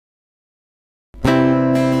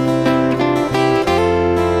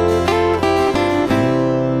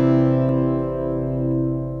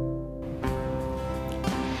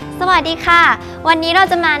สดีค่ะวันนี้เรา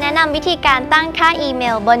จะมาแนะนำวิธีการตั้งค่าอีเม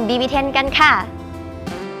ลบน BB10 กันค่ะ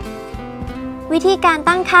วิธีการ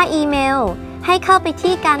ตั้งค่าอีเมลให้เข้าไป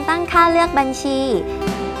ที่การตั้งค่าเลือกบัญชี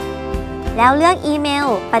แล้วเลือกอีเมล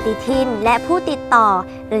ปฏิทินและผู้ติดต่อ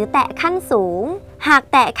หรือแตะขั้นสูงหาก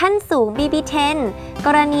แตะขั้นสูง BB10 ก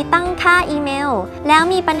รณีตั้งค่าอีเมลแล้ว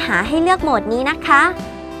มีปัญหาให้เลือกโหมดนี้นะคะ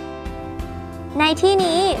ในที่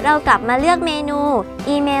นี้เรากลับมาเลือกเมนู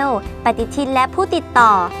อีเมลปฏิทินและผู้ติด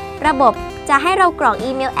ต่อระบบจะให้เรากรอกอี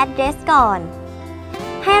เมล address ก่อน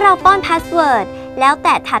ให้เราป้อนพาสเวิร์ดแล้วแต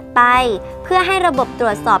ะถัดไปเพื่อให้ระบบตร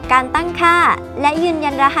วจสอบการตั้งค่าและยืน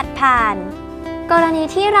ยันรหัสผ่านกรณี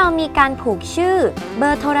ที่เรามีการผูกชื่อเบอ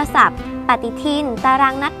ร์โทรศัพท์ปฏิทินตารา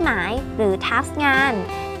งนัดหมายหรือ task งาน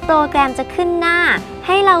โปรแกรมจะขึ้นหน้าใ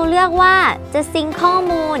ห้เราเลือกว่าจะซิงค์ข้อ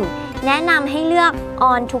มูลแนะนำให้เลือก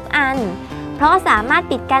on ทุกอันเพราะสามารถ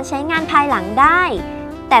ปิดการใช้งานภายหลังได้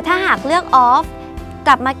แต่ถ้าหากเลือก off ก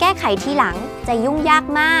ลับมาแก้ไขทีหลังจะยุ่งยาก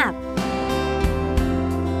มาก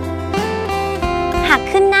หาก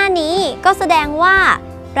ขึ้นหน้านี้ก็แสดงว่า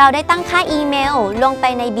เราได้ตั้งค่าอีเมลลงไป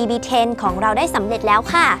ใน BB10 ของเราได้สำเร็จแล้ว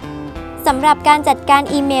ค่ะสำหรับการจัดการ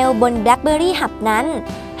อีเมลบน BlackBerry Hub นั้น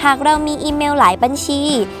หากเรามีอีเมลหลายบัญชี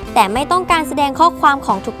แต่ไม่ต้องการแสดงข้อความข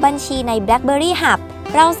องทุกบัญชีใน BlackBerry Hub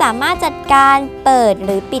เราสามารถจัดการเปิดห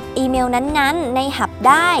รือปิดอีเมลนั้นๆใน Hub ไ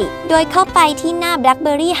ด้โดยเข้าไปที่หน้า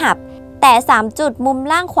BlackBerry Hub แต่3จุดมุม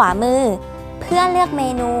ล่างขวามือเพื่อเลือกเม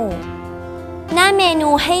นูหน้าเมนู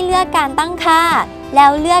ให้เลือกการตั้งค่าแล้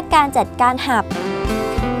วเลือกการจัดการ Hub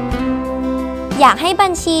อยากให้บั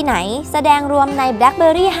ญชีไหนแสดงรวมใน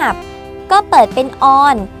BlackBerry Hub ก็เปิดเป็น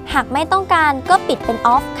on หากไม่ต้องการก็ปิดเป็น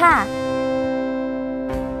off ค่ะ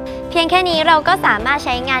เพียงแค่นี้เราก็สามารถใ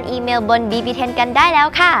ช้งานอีเมลบน BB10 กันได้แล้ว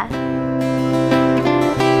ค่ะ